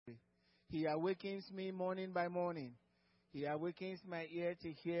He awakens me morning by morning. He awakens my ear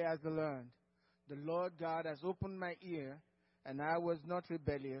to hear as the learned. The Lord God has opened my ear, and I was not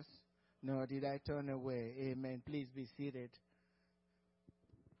rebellious, nor did I turn away. Amen. Please be seated.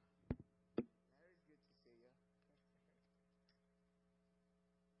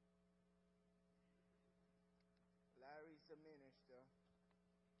 Larry is a minister,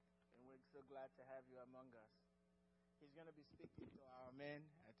 and we're so glad to have you among us. He's going to be speaking to our men.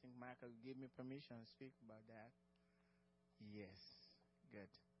 I think Michael gave me permission to speak about that. Yes, good.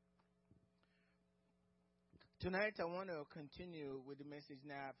 Tonight I want to continue with the message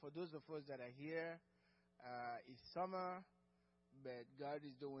now. For those of us that are here, it's summer, but God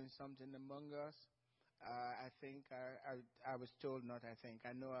is doing something among us. I think I was told, not I think,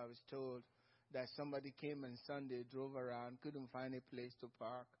 I know I was told that somebody came on Sunday, drove around, couldn't find a place to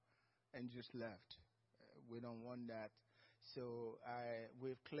park, and just left. We don't want that. So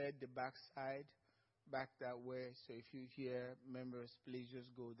we've cleared the backside, back that way. So if you hear members, please just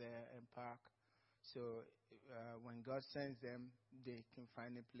go there and park. So when God sends them, they can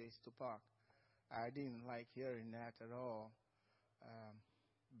find a place to park. I didn't like hearing that at all.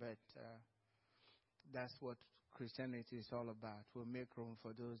 But that's what Christianity is all about. We'll make room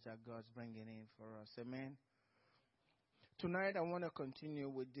for those that God's bringing in for us. Amen. Tonight I want to continue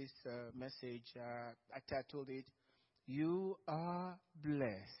with this message. I titled it, You Are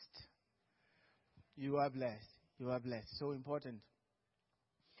Blessed. You are blessed. You are blessed. So important.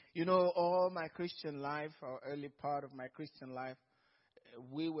 You know, all my Christian life, or early part of my Christian life,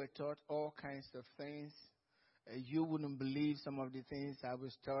 we were taught all kinds of things. You wouldn't believe some of the things I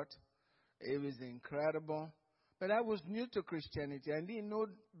was taught. It was incredible. But I was new to Christianity. I didn't know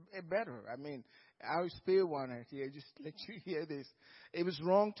better. I mean, I'll spare one right here. Just let you hear this. It was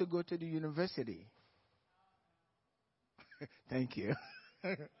wrong to go to the university. Thank you.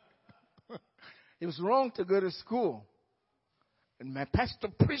 It was wrong to go to school. And my pastor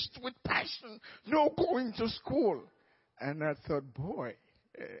preached with passion, no going to school. And I thought, boy,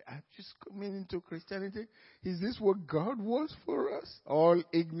 I'm just coming into Christianity. Is this what God wants for us? All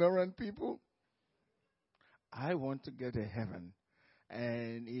ignorant people? I want to get to heaven.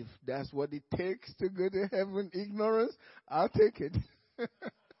 And if that's what it takes to go to heaven, ignorance, I'll take it.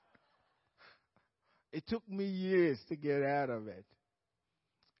 It took me years to get out of it.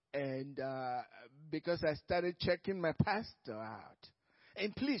 And because I started checking my pastor out.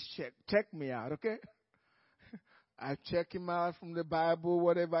 And please check me out, okay? I check him out from the Bible,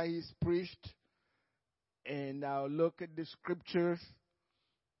 whatever he's preached. And I'll look at the scriptures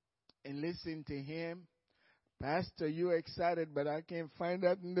and listen to him. Pastor, you're excited, but I can't find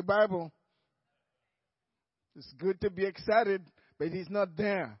that in the Bible. It's good to be excited, but he's not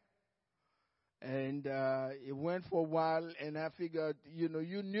there. And it went for a while, and I figured,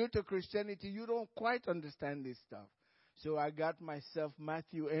 you're new to Christianity, you don't quite understand this stuff. So I got myself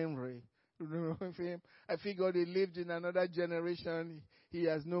Matthew Henry. You know him? I figured he lived in another generation. He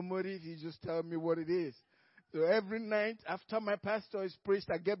has no motive. He just tells me what it is. So every night after my pastor is preached,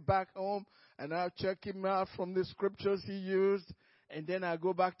 I get back home, and I'll check him out from the scriptures he used. And then I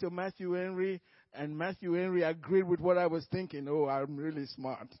go back to Matthew Henry, and Matthew Henry agreed with what I was thinking. Oh, I'm really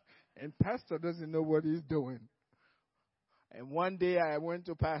smart. And pastor doesn't know what he's doing. And one day I went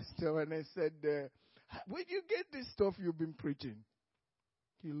to pastor and I said, where do you get this stuff you've been preaching?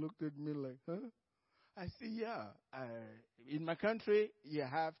 He looked at me like, huh? I said, yeah. In my country, you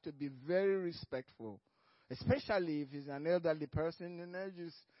have to be very respectful, especially if it's an elderly person. And I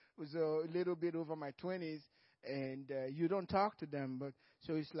just was a little bit over my 20s, and you don't talk to them. But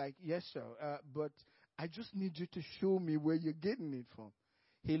so it's like, yes, sir. But I just need you to show me where you're getting it from.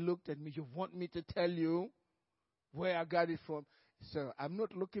 He looked at me. You want me to tell you where I got it from? Sir, I'm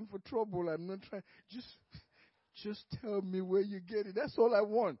not looking for trouble. I'm not trying. Just tell me where you get it. That's all I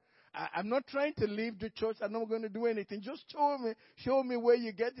want. I'm not trying to leave the church. I'm not going to do anything. Just show me where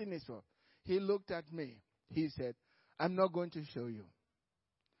you're getting it from. He looked at me. He said, I'm not going to show you.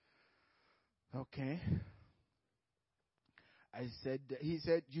 Okay. He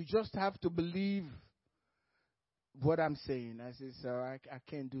said, you just have to believe what I'm saying. I said, sir, I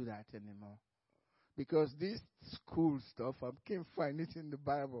can't do that anymore. Because this school stuff, I can't find it in the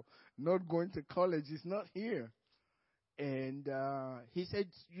Bible. Not going to college is not here. And he said,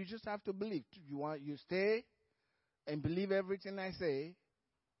 you just have to believe. You stay and believe everything I say,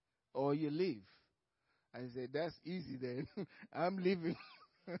 or you leave. I said, that's easy then. I'm leaving.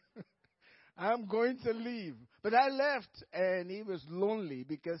 I'm going to leave. But I left, and he was lonely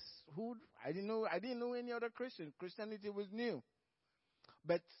because I didn't know any other Christian. Christianity was new.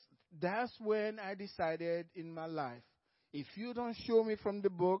 But that's when I decided in my life, If you don't show me from the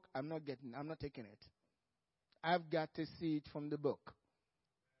book, I'm not taking it. I've got to see it from the book.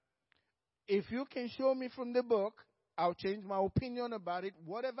 If you can show me from the book, I'll change my opinion about it,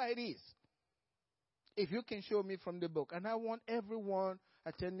 whatever it is. If you can show me from the book. And I want everyone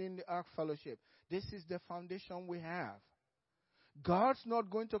attending the Ark Fellowship. This is the foundation we have. God's not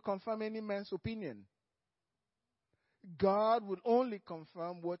going to confirm any man's opinion. God will only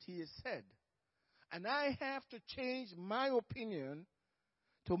confirm what he has said. And I have to change my opinion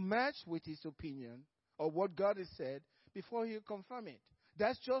to match with his opinion or what God has said before he'll confirm it.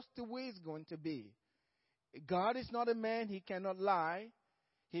 That's just the way it's going to be. God is not a man, he cannot lie.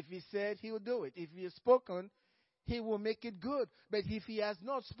 If he said, he will do it. If he has spoken, he will make it good. But if he has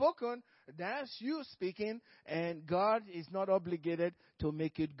not spoken, that's you speaking, and God is not obligated to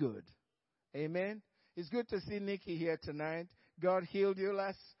make it good. Amen? It's good to see Nikki here tonight. God healed you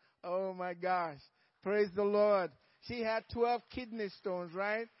last. Oh, my gosh. Praise the Lord. She had 12 kidney stones,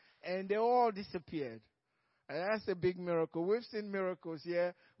 right? And they all disappeared. And that's a big miracle. We've seen miracles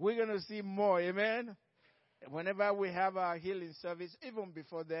here. We're going to see more. Amen? Whenever we have our healing service, even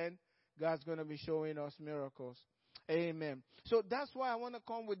before then, God's going to be showing us miracles. Amen. So that's why I want to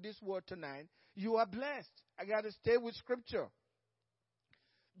come with this word tonight. You are blessed. I got to stay with Scripture.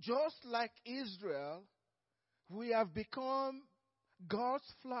 Just like Israel, we have become God's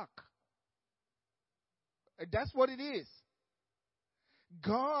flock. That's what it is.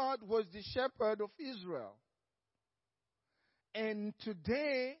 God was the shepherd of Israel. And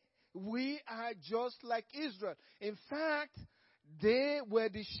today, we are just like Israel. In fact, they were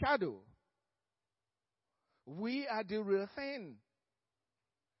the shadow. We are the real thing.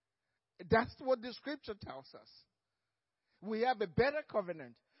 That's what the scripture tells us. We have a better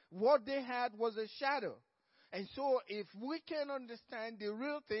covenant. What they had was a shadow. And so if we can understand the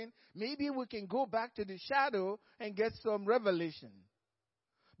real thing, maybe we can go back to the shadow and get some revelation.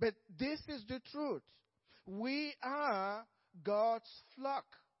 But this is the truth. We are God's flock.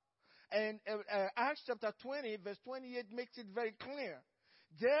 And Acts chapter 20, verse 28 makes it very clear.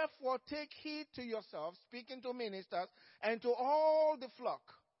 Therefore, take heed to yourselves, speaking to ministers, and to all the flock.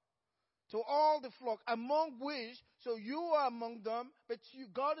 To all the flock, among which, so you are among them, but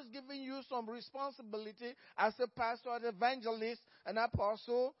God is giving you some responsibility as a pastor, an evangelist, an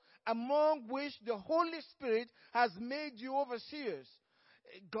apostle, among which the Holy Spirit has made you overseers.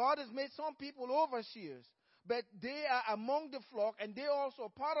 God has made some people overseers. But they are among the flock, and they are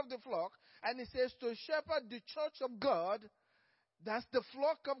also part of the flock. And it says to shepherd the church of God, that's the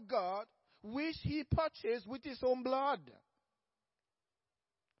flock of God, which he purchased with his own blood.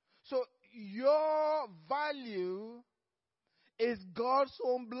 So your value is God's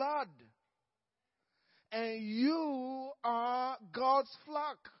own blood. And you are God's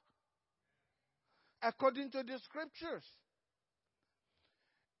flock, according to the scriptures.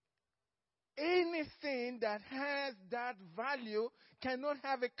 Anything that has that value cannot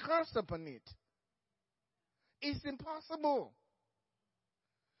have a curse upon it. It's impossible.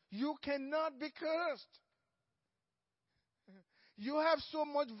 You cannot be cursed. You have so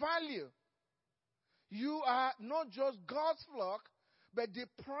much value. You are not just God's flock, but the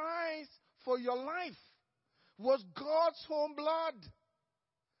price for your life was God's own blood.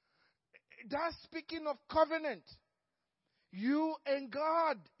 That's speaking of covenant. You and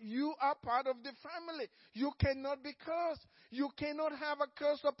God, you are part of the family. You cannot be cursed. You cannot have a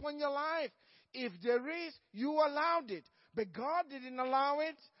curse upon your life. If there is, you allowed it. But God didn't allow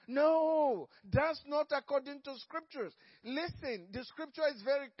it. No, that's not according to scriptures. Listen, the scripture is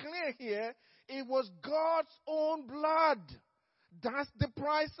very clear here. It was God's own blood. That's the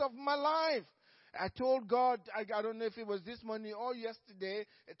price of my life. I told God, I don't know if it was this morning or yesterday,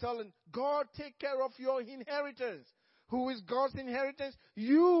 telling God, take care of your inheritance. Who is God's inheritance?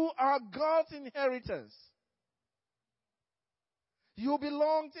 You are God's inheritance. You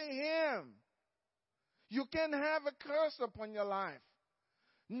belong to him. You can have a curse upon your life.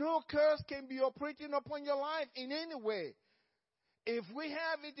 No curse can be operating upon your life in any way. If we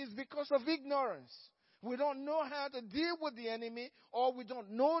have it, it's because of ignorance. We don't know how to deal with the enemy, or we don't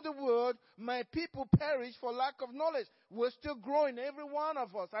know the word. My people perish for lack of knowledge. We're still growing, every one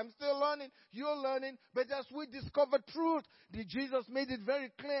of us. I'm still learning, you're learning. But as we discover truth, Jesus made it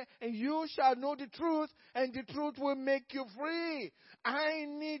very clear, and you shall know the truth, and the truth will make you free. I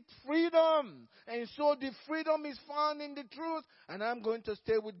need freedom. And so the freedom is found in the truth, and I'm going to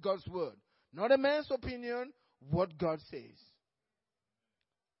stay with God's word. Not a man's opinion, what God says.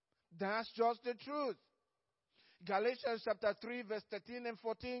 That's just the truth. Galatians chapter 3, verse 13 and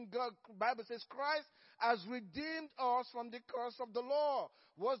 14, the Bible says, Christ has redeemed us from the curse of the law.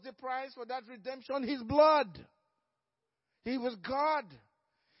 What's the price for that redemption? His blood. He was God.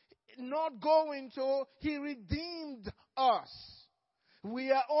 Not going to, He redeemed us.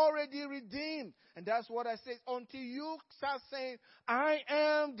 We are already redeemed. And that's what I say. Until you start saying, I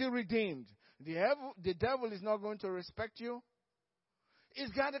am the redeemed, the devil is not going to respect you.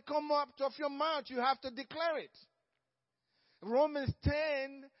 It's got to come up of your mouth. You have to declare it. Romans 10,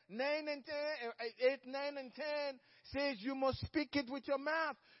 9 and 10, 8, 9 and 10 says you must speak it with your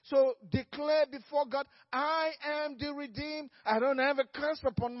mouth. So declare before God, I am the redeemed. I don't have a curse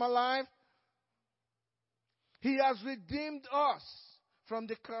upon my life. He has redeemed us from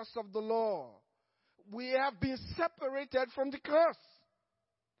the curse of the law. We have been separated from the curse.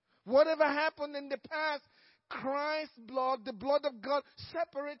 Whatever happened in the past, Christ's blood, the blood of God,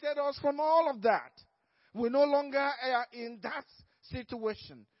 separated us from all of that. We no longer are in that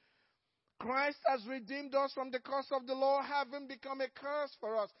situation. Christ has redeemed us from the curse of the law, having become a curse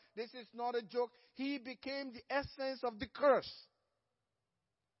for us. This is not a joke. He became the essence of the curse.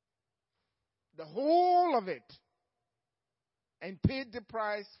 The whole of it. And paid the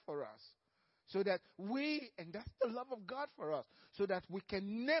price for us. So that and that's the love of God for us, so that we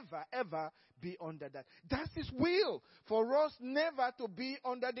can never, ever be under that. That's His will, for us never to be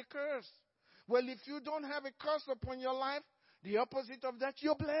under the curse. Well, if you don't have a curse upon your life, the opposite of that,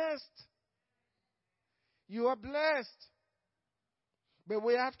 you're blessed. You are blessed. But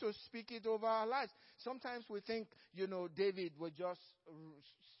we have to speak it over our lives. Sometimes we think, David would just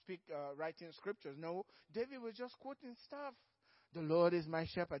writing scriptures. No, David was just quoting stuff. The Lord is my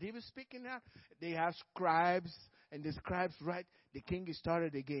shepherd. He was speaking out. They have scribes, and the scribes write. The king is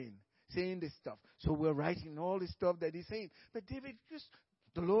started again, saying this stuff. So we're writing all this stuff that he's saying. But David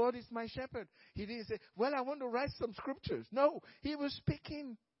the Lord is my shepherd. He didn't say, well, I want to write some scriptures. No, he was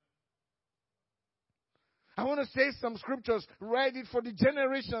speaking. I want to say some scriptures, write it for the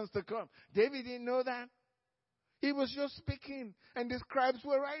generations to come. David didn't know that. He was just speaking, and the scribes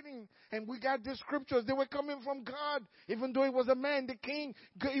were writing, and we got the scriptures. They were coming from God. Even though he was a man, the king,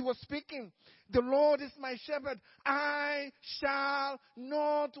 he was speaking. The Lord is my shepherd. I shall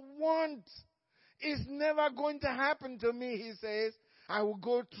not want. It's never going to happen to me, he says. I will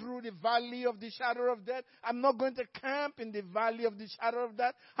go through the valley of the shadow of death. I'm not going to camp in the valley of the shadow of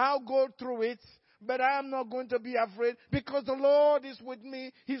death. I'll go through it. But I am not going to be afraid, because the Lord is with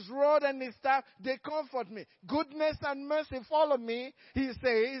me. His rod and His staff, they comfort me. Goodness and mercy follow me, he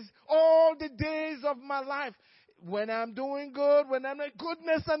says, all the days of my life. When I'm doing good,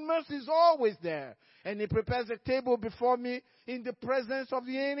 goodness and mercy is always there. And He prepares a table before me in the presence of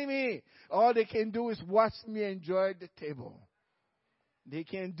the enemy. All they can do is watch me enjoy the table. They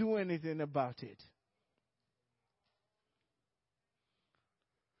can't do anything about it.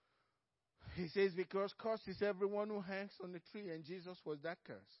 He says, because cursed is everyone who hangs on the tree, and Jesus was that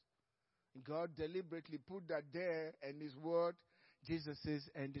curse. God deliberately put that there, and His word, Jesus says,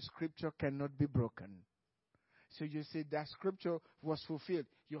 and the scripture cannot be broken. So you see, that scripture was fulfilled.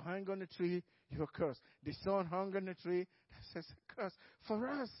 You hang on the tree, you're cursed. The son hung on the tree, that's a curse. For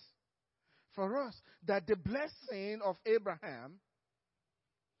us, that the blessing of Abraham,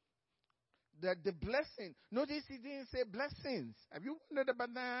 notice he didn't say blessings. Have you wondered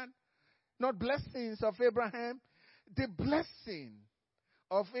about that? Not blessings of Abraham. The blessing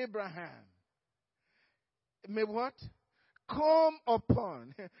of Abraham may what? Come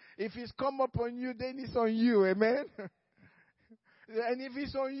upon. If it's come upon you, then it's on you. Amen? And if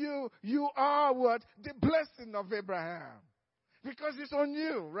it's on you, you are what? The blessing of Abraham. Because it's on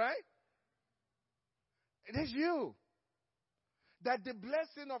you, right? It is you. That the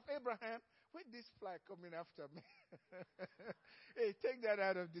blessing of Abraham. Where's this fly coming after me? Hey, take that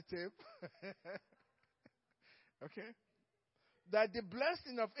out of the tape. Okay? That the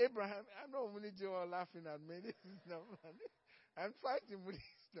blessing of Abraham, I know only you are laughing at me. This is not funny. I'm fighting with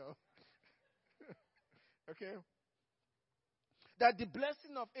this now. Okay? That the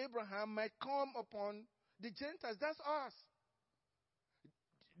blessing of Abraham might come upon the Gentiles. That's us.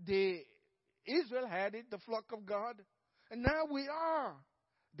 Israel had it, the flock of God. And now we are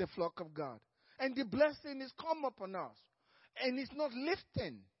the flock of God. And the blessing is come upon us. And it's not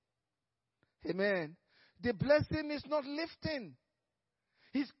lifting. Amen. The blessing is not lifting.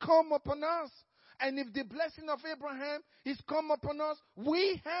 It's come upon us. And if the blessing of Abraham is come upon us,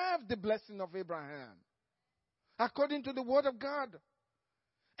 we have the blessing of Abraham. According to the word of God.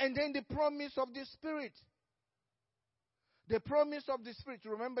 And then the promise of the Spirit. The promise of the Spirit.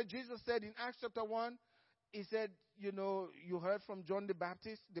 Remember Jesus said in Acts chapter 1, He said, you heard from John the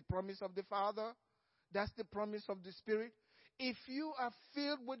Baptist, the promise of the Father. That's the promise of the Spirit. If you are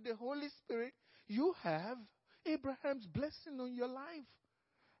filled with the Holy Spirit, you have Abraham's blessing on your life.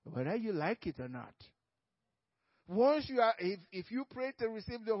 Whether you like it or not. Once you are, if you pray to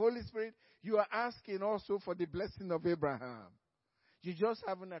receive the Holy Spirit, you are asking also for the blessing of Abraham. You just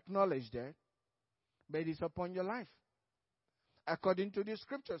haven't acknowledged that, but it's upon your life. According to the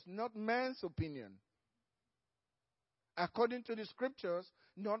scriptures, not man's opinion. According to the scriptures,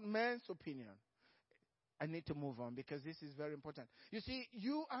 not man's opinion. I need to move on because this is very important. You see,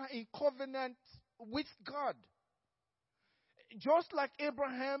 you are in covenant with God. Just like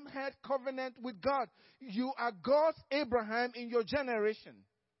Abraham had covenant with God, you are God's Abraham in your generation.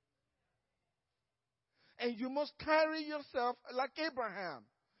 And you must carry yourself like Abraham.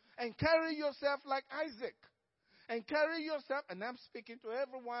 And carry yourself like Isaac. And carry yourself, and I'm speaking to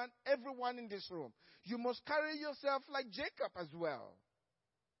everyone in this room. You must carry yourself like Jacob as well.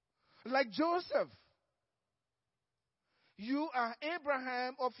 Like Joseph. You are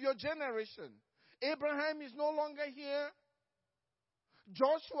Abraham of your generation. Abraham is no longer here.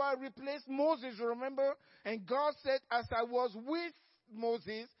 Joshua replaced Moses, remember? And God said, as I was with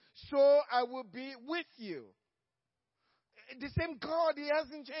Moses, so I will be with you. The same God, He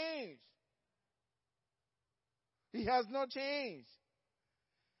hasn't changed. He has not changed.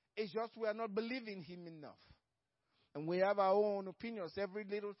 It's just we are not believing Him enough. And we have our own opinions. Every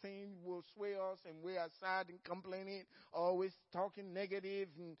little thing will sway us, and we are sad and complaining, always talking negative,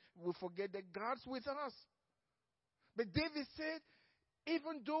 and we forget that God's with us. But David said,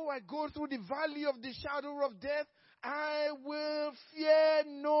 even though I go through the valley of the shadow of death, I will fear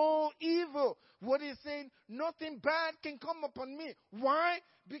no evil. What he's saying, nothing bad can come upon me. Why?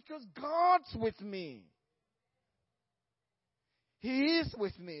 Because God's with me. He is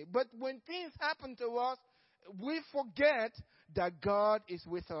with me. But when things happen to us, we forget that God is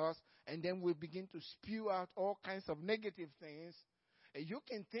with us, and then we begin to spew out all kinds of negative things. And you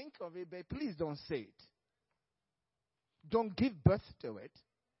can think of it, but please don't say it. Don't give birth to it.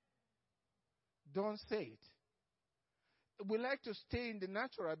 Don't say it. We like to stay in the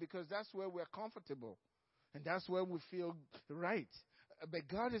natural because that's where we're comfortable. And that's where we feel right. But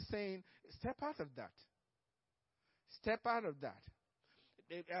God is saying, step out of that. Step out of that.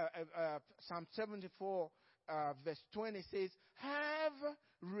 Psalm 74, verse 20 says, have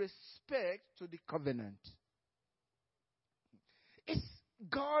respect to the covenant. It's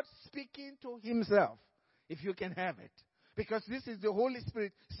God speaking to Himself, if you can have it. Because this is the Holy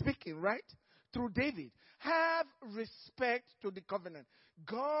Spirit speaking, right? Through David. Have respect to the covenant.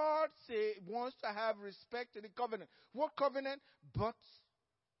 God wants to have respect to the covenant. What covenant? But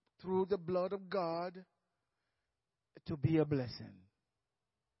through the blood of God to be a blessing.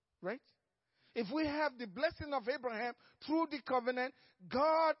 Right? If we have the blessing of Abraham through the covenant,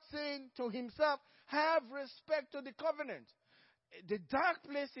 God saying to Himself, have respect to the covenant. The dark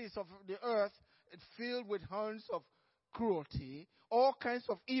places of the earth filled with horns of cruelty, all kinds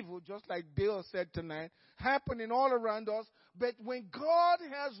of evil, just like Bill said tonight, happening all around us. But when God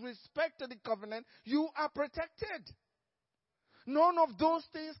has respect to the covenant, you are protected. None of those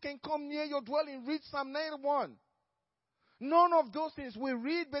things can come near your dwelling. Read Psalm 91. None of those things. We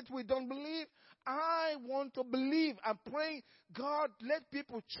read, but we don't believe. I want to believe. I'm praying, God, let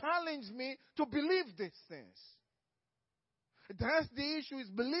people challenge me to believe these things. That's the issue, is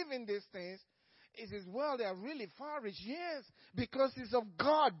believing these things. It says, well, they are really far-reach. Yes, because it's of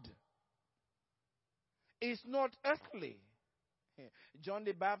God. It's not earthly. John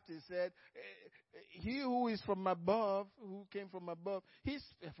the Baptist said, he who is from above, who came from above, he's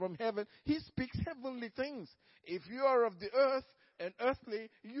from heaven, he speaks heavenly things. If you are of the earth and earthly,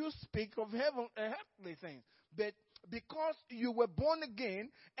 you speak of heavenly things. But because you were born again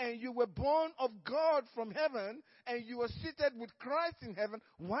and you were born of God from heaven and you are seated with Christ in heaven,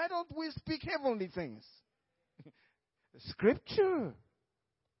 why don't we speak heavenly things? Scripture.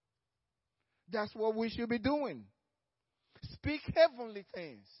 That's what we should be doing. Speak heavenly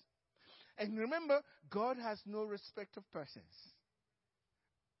things. And remember, God has no respect of persons.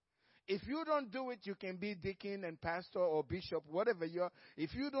 If you don't do it, you can be deacon and pastor or bishop, whatever you are.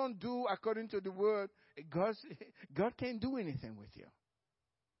 If you don't do according to the word, God can't do anything with you.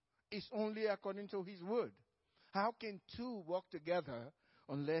 It's only according to His word. How can two walk together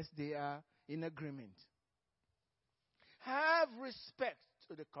unless they are in agreement? Have respect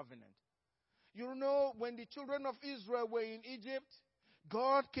to the covenant. You know, when the children of Israel were in Egypt,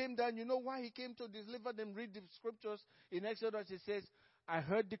 God came down. You know why He came to deliver them? Read the scriptures in Exodus. It says, I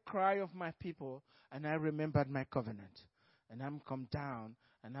heard the cry of my people, and I remembered my covenant. And I'm come down,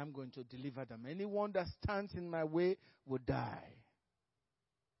 and I'm going to deliver them. Anyone that stands in my way will die.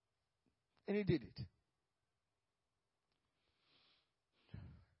 And He did it.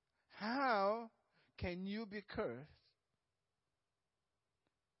 How can you be cursed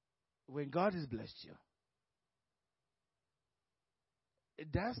when God has blessed you?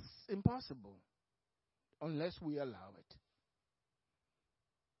 That's impossible unless we allow it.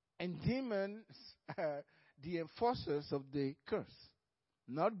 And demons are the enforcers of the curse.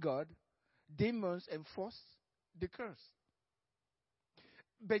 Not God. Demons enforce the curse.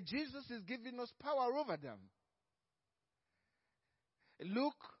 But Jesus is giving us power over them.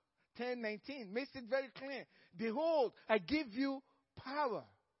 Luke 10:19 makes it very clear. Behold, I give you power,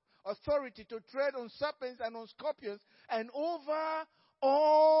 authority to tread on serpents and on scorpions and over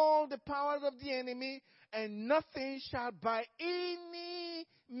all the powers of the enemy, and nothing shall by any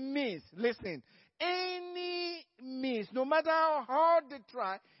means, listen, any means, no matter how hard they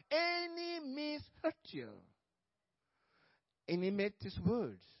try, any means hurt you. And he meant his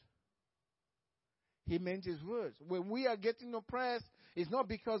words. He meant his words. When we are getting oppressed, it's not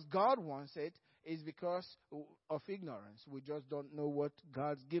because God wants it. It's because of ignorance. We just don't know what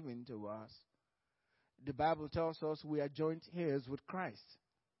God's given to us. The Bible tells us we are joint heirs with Christ.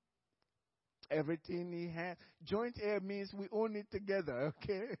 Everything he has. Joint heir means we own it together,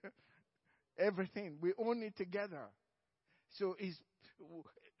 okay? Everything. We own it together. So it's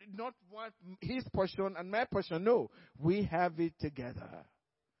not what his portion and my portion. No. We have it together.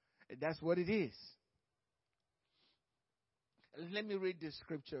 That's what it is. Let me read the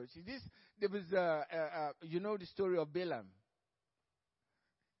scripture. See, there was, you know the story of Balaam.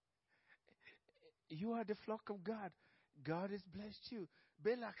 You are the flock of God. God has blessed you.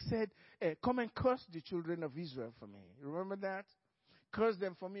 Balak said, come and curse the children of Israel for me. Remember that? Curse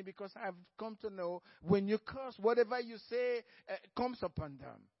them for me because I've come to know when you curse, whatever you say comes upon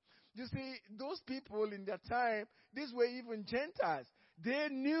them. You see, those people in their time, these were even Gentiles. They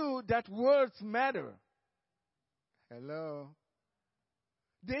knew that words matter. Hello?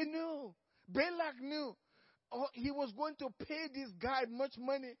 They knew. Balak knew. Oh, he was going to pay this guy much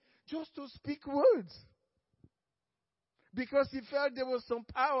money just to speak words. Because he felt there was some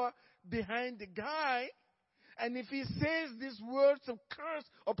power behind the guy. And if he says these words of curse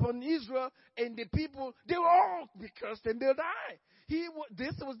upon Israel and the people, they will all be cursed and they'll die.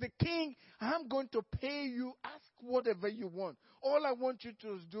 This was the king. I'm going to pay you. Ask whatever you want. All I want you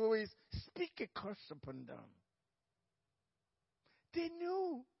to do is speak a curse upon them. They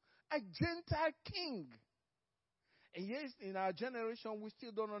knew a Gentile king. And yes, in our generation, we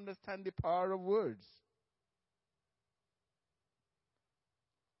still don't understand the power of words.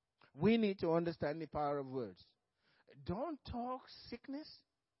 We need to understand the power of words. Don't talk sickness.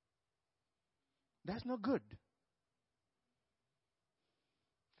 That's not good.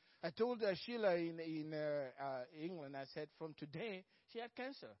 I told Sheila in England, I said, from today, she had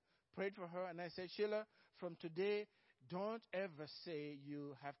cancer. Prayed for her, and I said, Sheila, from today, don't ever say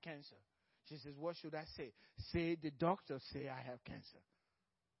you have cancer. She says, what should I say? Say, the doctors say I have cancer.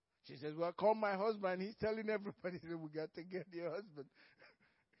 She says, well, call my husband. He's telling everybody that we got to get your husband.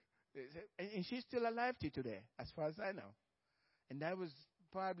 And she's still alive to today, as far as I know. And that was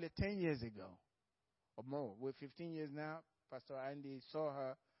probably 10 years ago or more. We're 15 years now. Pastor Andy saw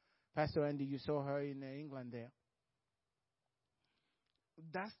her. Pastor Andy, you saw her in England there.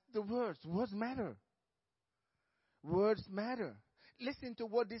 That's the words. Words matter. Words matter. Listen to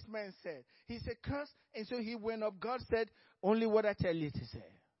what this man said. He said, curse. And so he went up. God said, only what I tell you to say.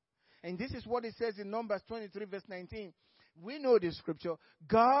 And this is what it says in Numbers 23, verse 19. We know this scripture.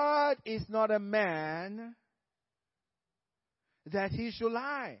 God is not a man that he should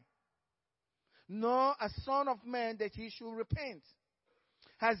lie, nor a son of man that he should repent.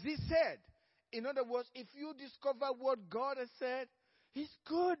 Has he said? In other words, if you discover what God has said, it's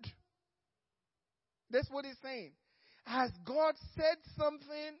good. That's what he's saying. Has God said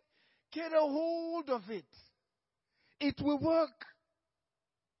something? Get a hold of it. It will work.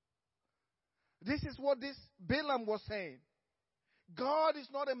 This is what this Balaam was saying. God is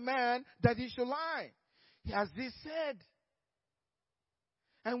not a man that he should lie. Has he said?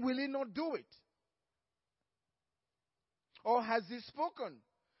 And will he not do it? Or has he spoken?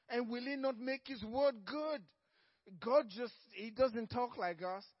 And will he not make his word good? God he doesn't talk like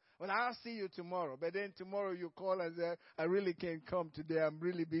us. Well, I'll see you tomorrow. But then tomorrow you call and say, I really can't come today. I'm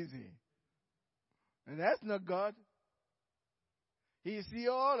really busy. And that's not God. He sees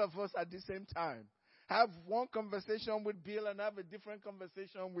all of us at the same time. Have one conversation with Bill and have a different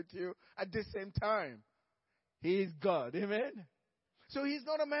conversation with you at the same time. He is God. Amen? So he's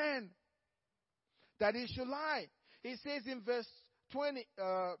not a man that he should lie. He says in verse 20,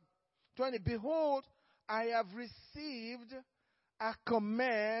 behold, I have received a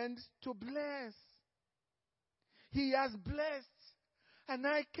command to bless. He has blessed, and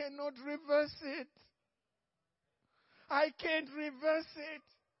I cannot reverse it. I can't reverse it.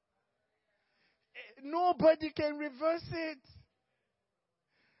 Nobody can reverse it.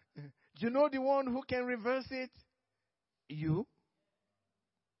 You know the one who can reverse it? You.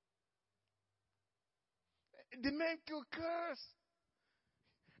 The man could curse.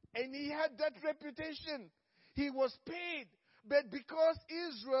 And he had that reputation. He was paid. But because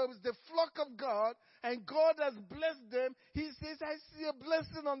Israel is the flock of God and God has blessed them, he says, I see a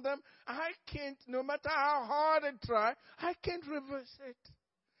blessing on them. I can't, no matter how hard I try, I can't reverse it.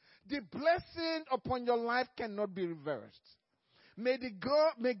 The blessing upon your life cannot be reversed. May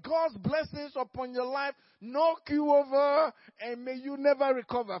God's blessings upon your life knock you over and may you never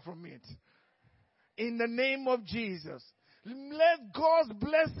recover from it. In the name of Jesus. Let God's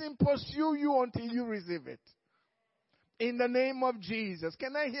blessing pursue you until you receive it. In the name of Jesus.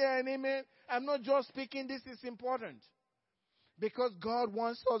 Can I hear an amen? I'm not just speaking. This is important. Because God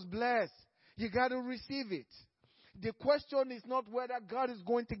wants us blessed. You got to receive it. The question is not whether God is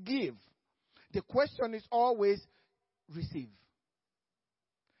going to give. The question is always receive.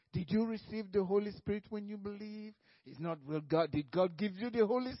 Did you receive the Holy Spirit when you believe? It's not, did God give you the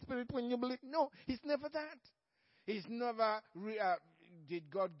Holy Spirit when you believe? No, it's never that. It's never, did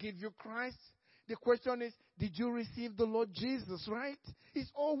God give you Christ? The question is, did you receive the Lord Jesus, right?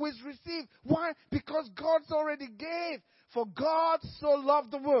 It's always received. Why? Because God's already gave. For God so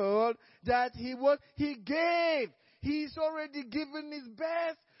loved the world that He gave. He's already given His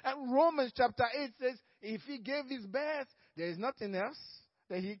best. And Romans chapter 8 says, if He gave His best, there is nothing else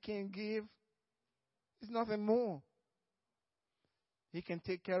that He can give. There's nothing more. He can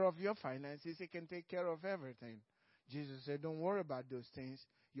take care of your finances. He can take care of everything. Jesus said, don't worry about those things.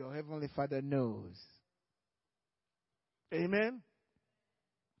 Your Heavenly Father knows. Amen?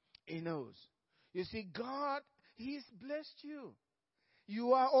 He knows. You see, God, He's blessed you.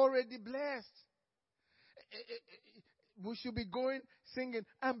 You are already blessed. We should be singing,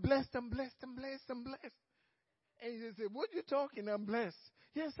 I'm blessed, I'm blessed, I'm blessed, I'm blessed. And you say, what are you talking? I'm blessed.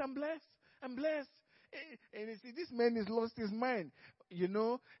 Yes, I'm blessed. I'm blessed. And you see, this man has lost his mind. You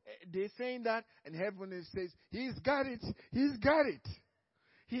know, they're saying that, and heaven says, he's got it. He's got it.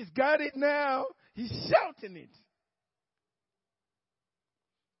 He's got it now. He's shouting it.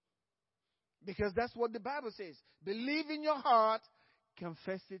 Because that's what the Bible says. Believe in your heart,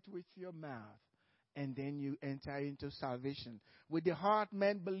 confess it with your mouth, and then you enter into salvation. With the heart,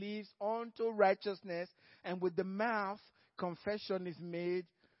 man believes unto righteousness, and with the mouth, confession is made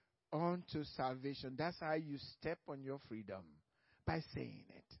unto salvation. That's how you step on your freedom, by saying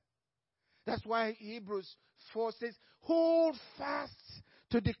it. That's why Hebrews 4 says, hold fast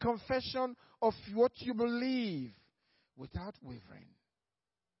to the confession of what you believe without wavering.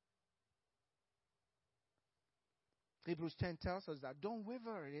 Hebrews 10 tells us that don't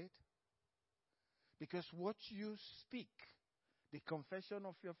waver in it, because what you speak, the confession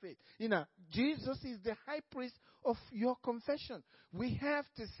of your faith. You know, Jesus is the high priest of your confession. We have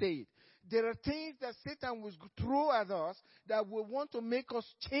to say it. There are things that Satan will throw at us that will want to make us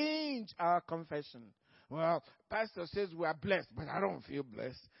change our confession. Well, pastor says we are blessed, but I don't feel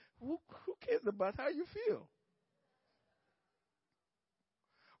blessed. Who cares about how you feel?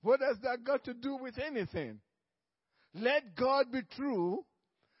 What has that got to do with anything? Let God be true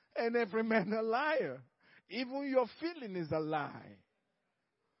and every man a liar. Even your feeling is a lie.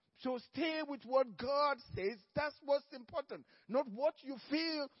 So stay with what God says. That's what's important. Not what you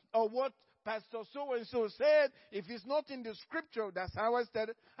feel or what Pastor so-and-so said. If it's not in the scripture, that's how I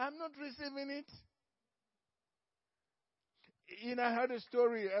started. I'm not receiving it. You know, I heard a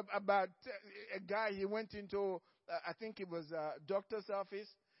story about a guy. He went into, I think it was a doctor's office,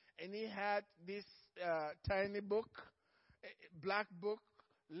 and he had this tiny book, black book,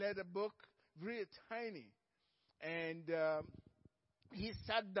 leather book, really tiny. And he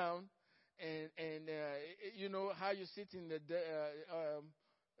sat down, and you know how you sit in the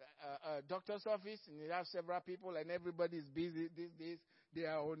doctor's office, and you have several people, and everybody's busy these days. They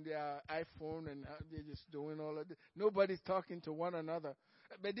are on their iPhone, and they're just doing all of this. Nobody's talking to one another.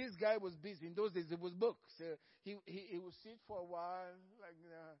 But this guy was busy. In those days, it was books. He would sit for a while,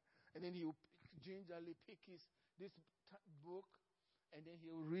 and then he would gingerly pick this book, and then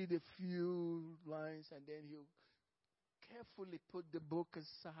he'll read a few lines, and then he'll carefully put the book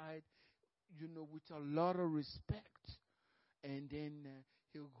aside, you know, with a lot of respect. And then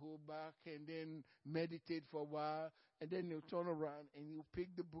he'll go back and then meditate for a while, and then he'll turn around and he'll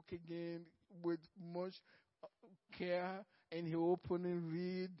pick the book again with much care, and he'll open and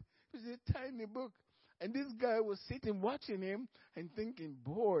read. It's a tiny book. And this guy was sitting watching him and thinking,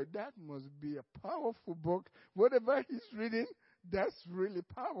 boy, that must be a powerful book. Whatever he's reading, that's really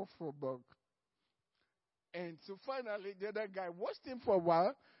powerful book. And so finally, the other guy watched him for a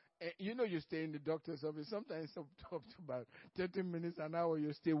while. And you know, you stay in the doctor's office. Sometimes up to about 30 minutes, an hour,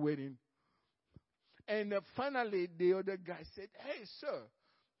 you're still waiting And finally, the other guy said, "Hey, sir,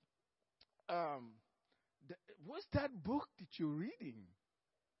 um, what's that book that you're reading?"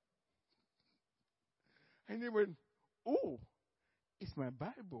 And he went, "Oh, it's my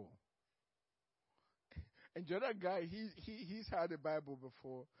Bible." And the other guy, he's had a Bible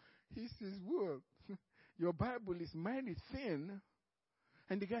before. He says, "Well, your Bible is mighty thin."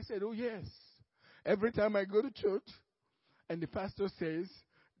 And the guy said, "Oh, yes. Every time I go to church and the pastor says,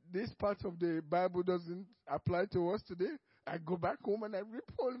 this part of the Bible doesn't apply to us today, I go back home and I read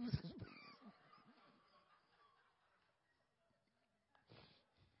Paul."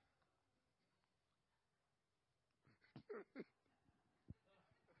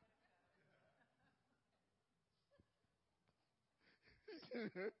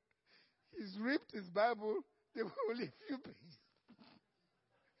 He's ripped his Bible. There were only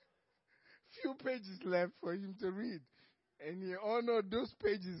few pages left for him to read. And he honored those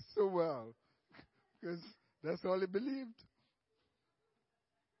pages so well because that's all he believed.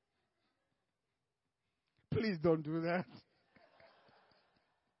 Please don't do that.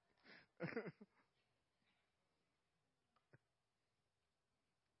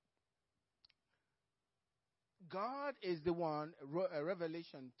 God is the one,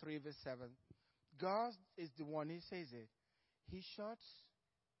 Revelation 3 verse 7. God is the one, he says it. He shuts,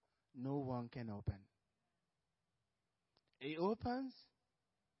 no one can open. He opens,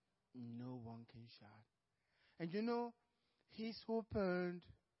 no one can shut. And you know, he's opened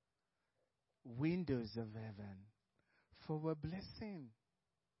windows of heaven for a blessing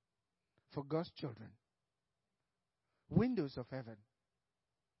for God's children. Windows of heaven.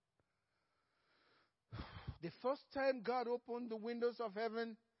 The first time God opened the windows of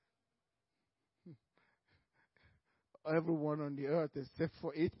heaven, everyone on the earth, except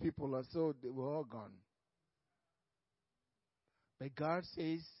for 8 people or so, they were all gone. But God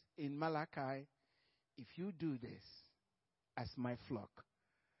says in Malachi, if you do this as my flock,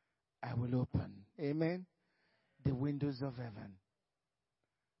 I will open, amen, the windows of heaven.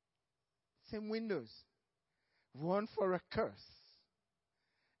 Same windows. One for a curse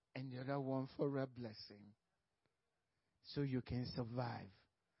and the other one for a blessing. So you can survive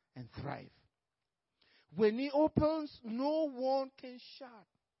and thrive. When he opens, no one can shut.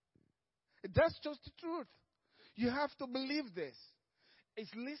 That's just the truth. You have to believe this.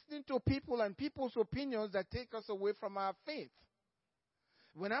 It's listening to people and people's opinions that take us away from our faith.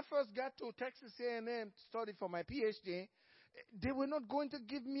 When I first got to Texas A&M to study for my PhD, they were not going to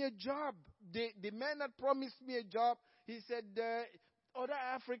give me a job. The man that promised me a job, he said, other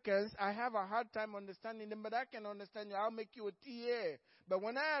Africans, I have a hard time understanding them, but I can understand you. I'll make you a TA. But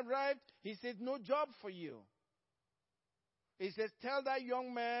when I arrived, he said, no job for you. He says, tell that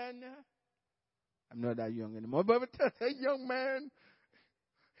young man, I'm not that young anymore, but tell that young man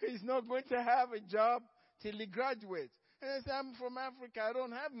he's not going to have a job till he graduates. And I said, I'm from Africa. I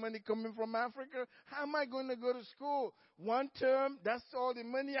don't have money coming from Africa. How am I going to go to school? One term, that's all the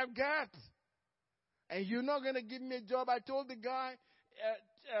money I've got. And you're not going to give me a job. I told the guy at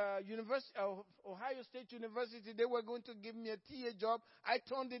Ohio State University they were going to give me a TA job. I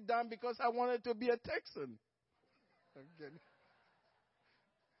turned it down because I wanted to be a Texan. Okay.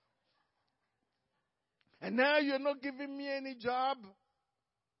 And now you're not giving me any job.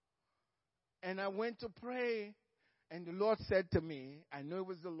 And I went to pray. And the Lord said to me, I know it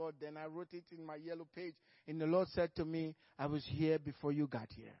was the Lord, then I wrote it in my yellow page. And the Lord said to me, I was here before you got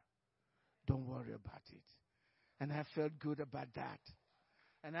here. Don't worry about it. And I felt good about that.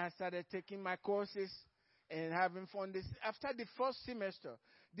 And I started taking my courses and having fun. After the first semester,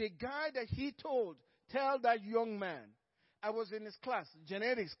 the guy that he told, tell that young man, I was in his class,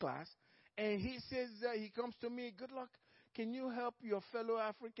 genetics class, and he says, he comes to me, Goodluck, can you help your fellow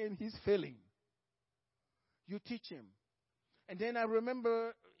African? He's failing. You teach him. And then I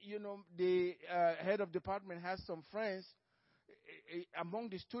remember, the head of department has some friends. Among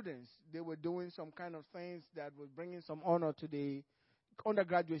the students, they were doing some kind of things that was bringing some honor to the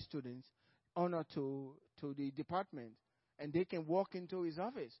undergraduate students, honor to the department. And they can walk into his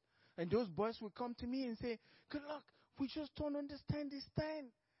office. And those boys would come to me and say, Goodluck, we just don't understand this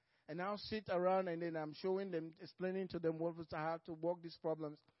thing. And I'll sit around and then I'm showing them, explaining to them what was how to work these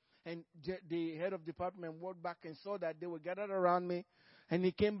problems. And the head of department walked back and saw that they were gathered around me. And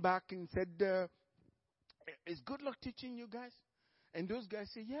he came back and said, is Goodluck teaching you guys? And those guys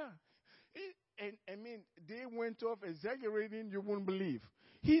said, yeah. They went off exaggerating, you wouldn't believe.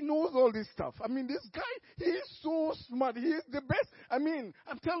 He knows all this stuff. This guy, he is so smart. He is the best.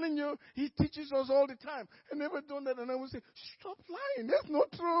 I'm telling you, he teaches us all the time. I never done that. And I would say, stop lying. That's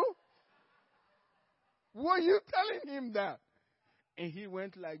not true. Why are you telling him that? And he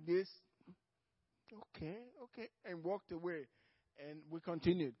went like this. Okay, okay. And walked away. And we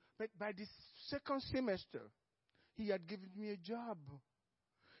continued. But by the second semester, he had given me a job.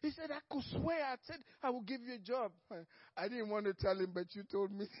 He said, I could swear. I said, I will give you a job. I didn't want to tell him, but you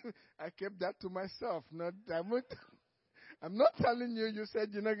told me. I kept that to myself. I'm not telling you. You said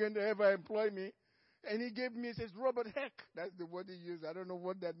you're not going to ever employ me. And he gave me, he says, Robert Heck. That's the word he used. I don't know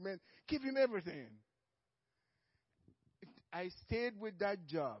what that meant. Give him everything. I stayed with that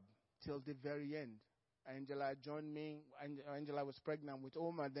job till the very end. Angela joined me. Angela was pregnant with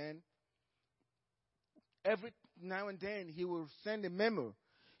Oma then. Every now and then, he will send a memo.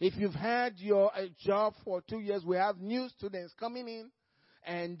 If you've had your job for 2 years, we have new students coming in,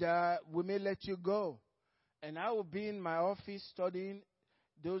 and we may let you go. And I will be in my office studying.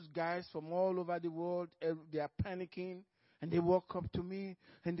 Those guys from all over the world, they are panicking, and they walk up to me,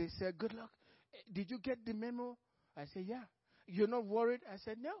 and they say, Goodluck, did you get the memo? I said, yeah. You're not worried? I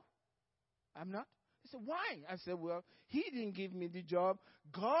said, no, I'm not. He said, why? I said, well, he didn't give me the job.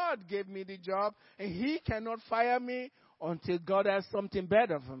 God gave me the job, and he cannot fire me until God has something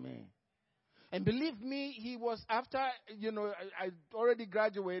better for me. And believe me, he was after, I already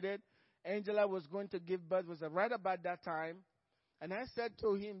graduated. Angela was going to give birth. It was right about that time. And I said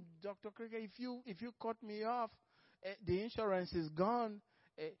to him, Dr. Krieger, if you cut me off, the insurance is gone.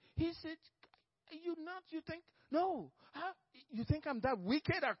 He said, you think? No. How? You think I'm that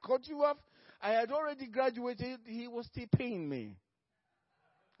wicked? I cut you off? I had already graduated. He was still paying me.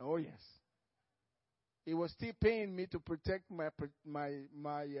 Oh, yes. He was still paying me to protect my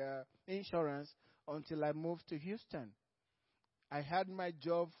insurance until I moved to Houston. I had my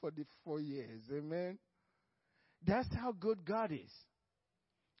job for the 4 years. Amen. That's how good God is.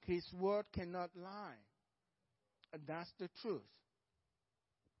 His word cannot lie. And that's the truth.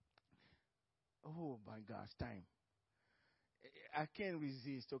 Oh, my gosh, time. I can't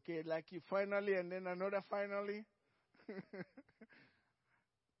resist, okay? Like you finally and then another finally.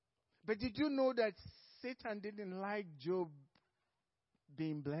 But did you know that Satan didn't like Job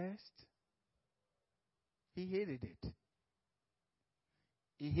being blessed? He hated it.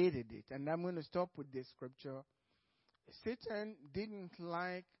 He hated it. And I'm going to stop with this scripture. Satan didn't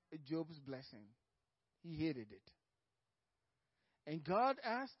like Job's blessing. He hated it. And God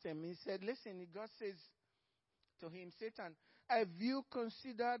asked him, he said, listen, God says to him, Satan, have you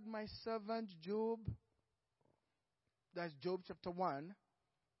considered my servant Job? That's Job chapter 1,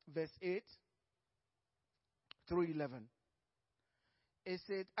 verse 8 through 11. He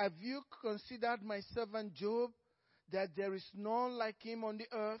said, have you considered my servant Job, that there is none like him on the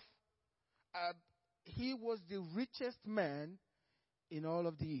earth? He was the richest man in all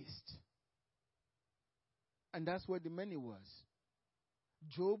of the East. And that's where the money was.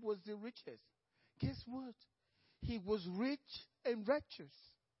 Job was the richest. Guess what? He was rich and righteous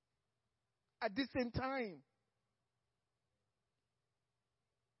at the same time.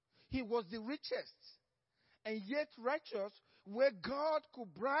 He was the richest and yet righteous, where God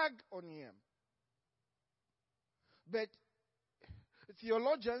could brag on him. But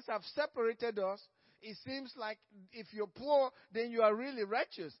theologians have separated us. It seems like if you're poor, then you are really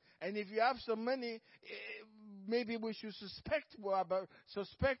righteous. And if you have some money, maybe we should suspect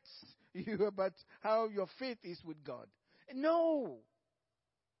you about how your faith is with God. No.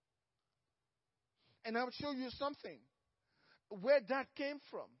 And I'll show you something. Where that came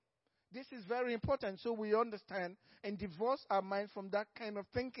from. This is very important so we understand and divorce our mind from that kind of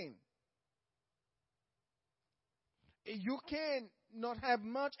thinking. You can not have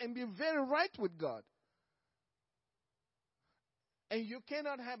much and be very right with God. And you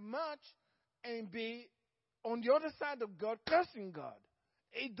cannot have much and be on the other side of God, cursing God.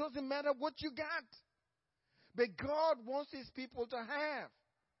 It doesn't matter what you got. But God wants his people to have.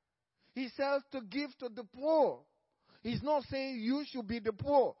 He says to give to the poor. He's not saying you should be the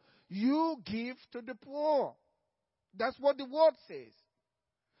poor. You give to the poor. That's what the word says.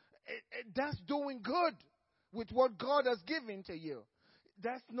 That's doing good with what God has given to you.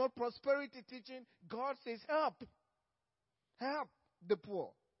 That's not prosperity teaching. God says help. Help the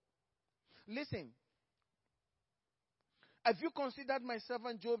poor. Listen. Have you considered my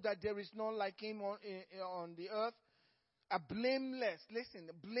servant Job, that there is none like him on the earth? A blameless, listen,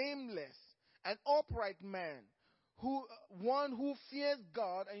 blameless, an upright man, one who fears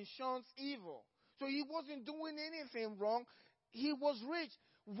God and shuns evil. So he wasn't doing anything wrong. He was rich.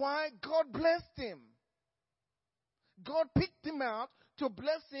 Why? God blessed him. God picked him out to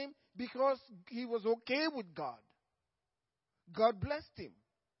bless him because he was okay with God. God blessed him.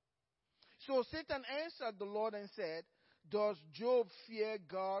 So Satan answered the Lord and said, does Job fear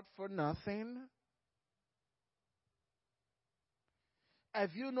God for nothing?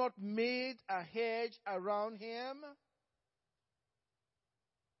 Have you not made a hedge around him,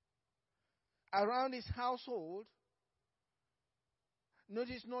 around his household?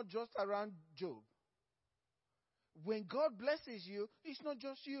 Notice, not just around Job. When God blesses you, it's not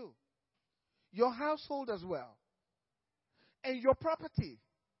just you, your household as well, and your property,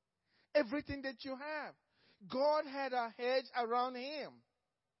 everything that you have. God had a hedge around him.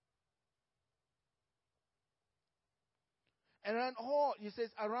 And around all, he says,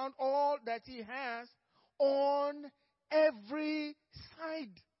 around all that he has, on every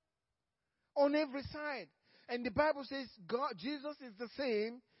side. On every side. And the Bible says God, Jesus is the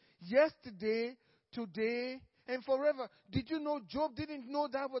same yesterday, today, and forever. Did you know Job didn't know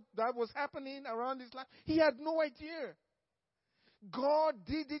that was happening around his life? He had no idea. God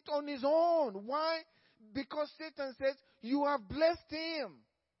did it on his own. Why? Because Satan says, you have blessed him.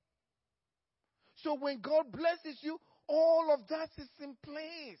 So when God blesses you, all of that is in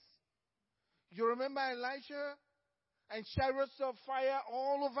place. You remember Elijah and chariots of fire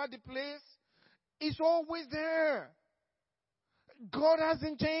all over the place? It's always there. God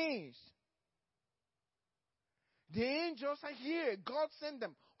hasn't changed. The angels are here. God sent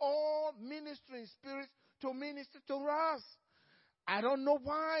them, all ministering spirits, to minister to us. I don't know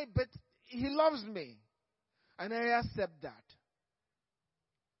why, but he loves me. And I accept that.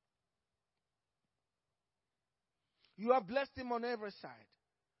 You have blessed him on every side.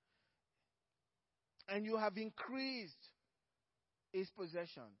 And you have increased his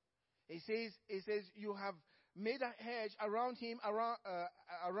possession. It says you have made a hedge around him,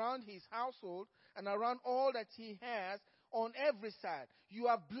 around his household, and around all that he has on every side. You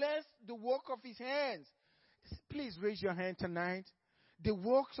have blessed the work of his hands. Please raise your hand tonight. The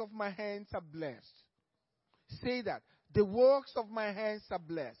works of my hands are blessed. Say that. The works of my hands are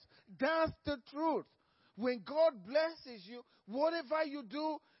blessed. That's the truth. When God blesses you, whatever you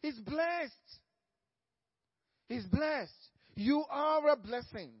do is blessed. He's blessed. You are a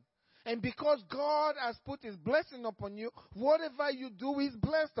blessing. And because God has put his blessing upon you, whatever you do is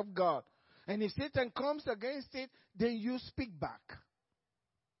blessed of God. And if Satan comes against it, then you speak back.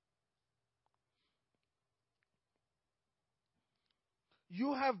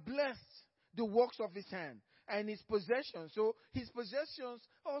 You have blessed the works of his hand and his possessions. So his possessions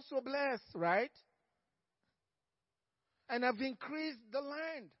also blessed, right? And have increased the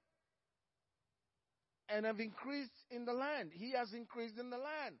land. And have increased in the land. He has increased in the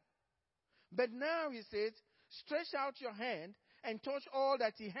land. But now he says, stretch out your hand and touch all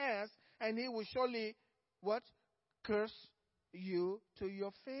that he has, and he will surely, what? Curse you to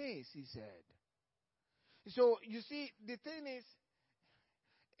your face, he said. So, you see, the thing is,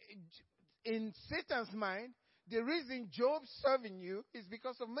 in Satan's mind, the reason Job's serving you is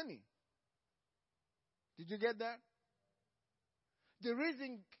because of money. Did you get that? The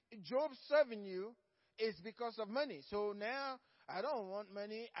reason Job's serving you is because of money. So now, I don't want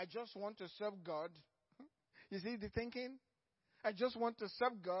money. I just want to serve God. You see the thinking? I just want to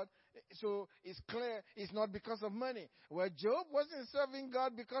serve God. So it's clear it's not because of money. Well, Job wasn't serving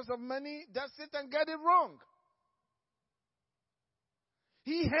God because of money. That Satan got it wrong.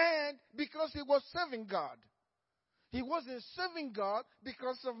 He had because he was serving God. He wasn't serving God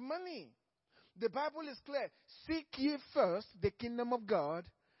because of money. The Bible is clear. Seek ye first the kingdom of God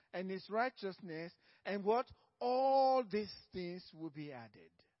and his righteousness, and what? All these things will be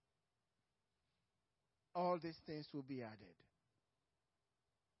added. All these things will be added.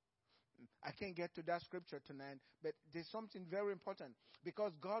 I can't get to that scripture tonight, but there's something very important.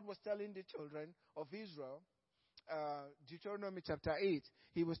 Because God was telling the children of Israel, Deuteronomy chapter 8,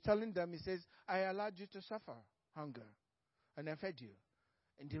 he was telling them, he says, I allowed you to suffer hunger, and I fed you.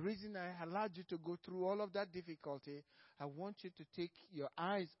 And the reason I allowed you to go through all of that difficulty, I want you to take your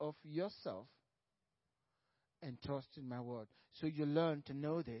eyes off yourself and trust in my word. So you learn to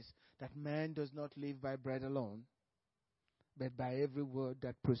know this, that man does not live by bread alone, but by every word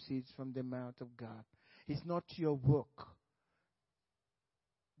that proceeds from the mouth of God. It's not your work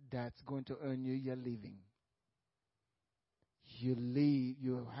that's going to earn you your living.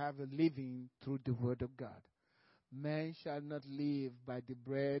 You have a living through the word of God. Man shall not live by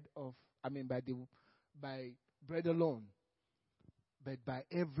bread alone, but by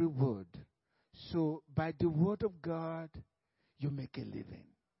every word. So by the word of God, you make a living.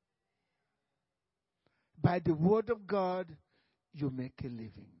 By the word of God, you make a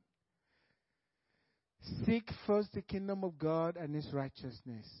living. Seek first the kingdom of God and his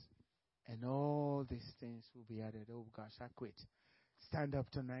righteousness, and all these things will be added. Oh gosh, I quit. Stand up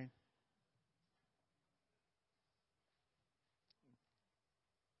tonight.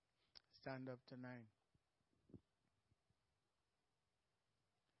 Stand up tonight.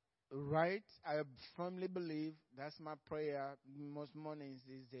 right? I firmly believe, that's my prayer most mornings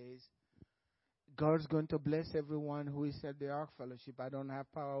these days. God's going to bless everyone who is at the Ark Fellowship. I don't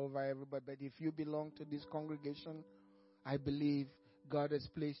have power over everybody, but if you belong to this congregation, I believe God has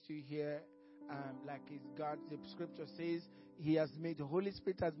placed you here. Like the scripture says, the Holy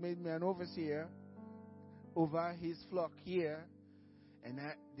Spirit has made me an overseer over His flock here. And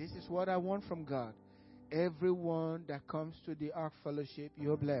this is what I want from God. Everyone that comes to the Ark Fellowship,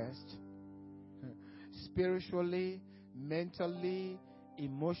 you're blessed. Spiritually, mentally,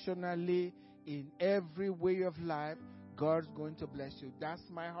 emotionally, in every way of life, God's going to bless you. That's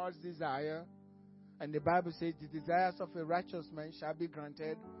my heart's desire. And the Bible says the desires of a righteous man shall be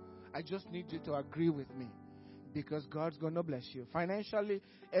granted. I just need you to agree with me, because God's going to bless you. Financially,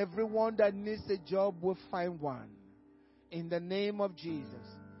 everyone that needs a job will find one. In the name of Jesus.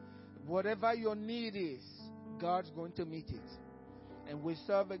 Whatever your need is, God's going to meet it. And we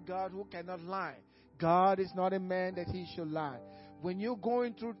serve a God who cannot lie. God is not a man that He should lie. When you're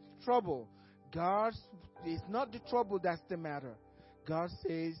going through trouble, it's not the trouble that's the matter. God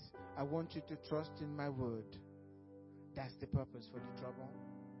says, I want you to trust in my word. That's the purpose for the trouble.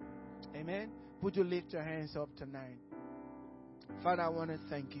 Amen. Would you lift your hands up tonight? Father, I want to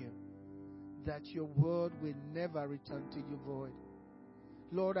thank you that your word will never return to you void.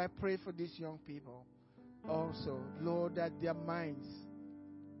 Lord, I pray for these young people also, Lord, that their minds,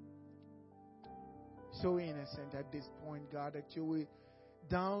 so innocent at this point, God, that you will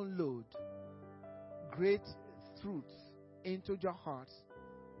download great truths into their hearts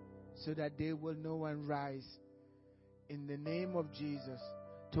so that they will know and rise in the name of Jesus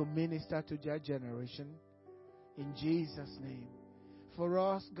to minister to their generation. In Jesus' name. For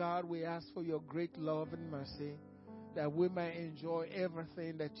us, God, we ask for your great love and mercy, that we may enjoy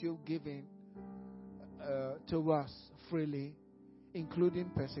everything that you've given to us freely, including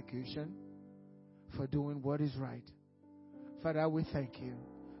persecution, for doing what is right. Father, we thank you.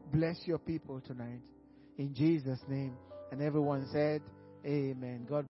 Bless your people tonight. In Jesus' name. And everyone said, amen. God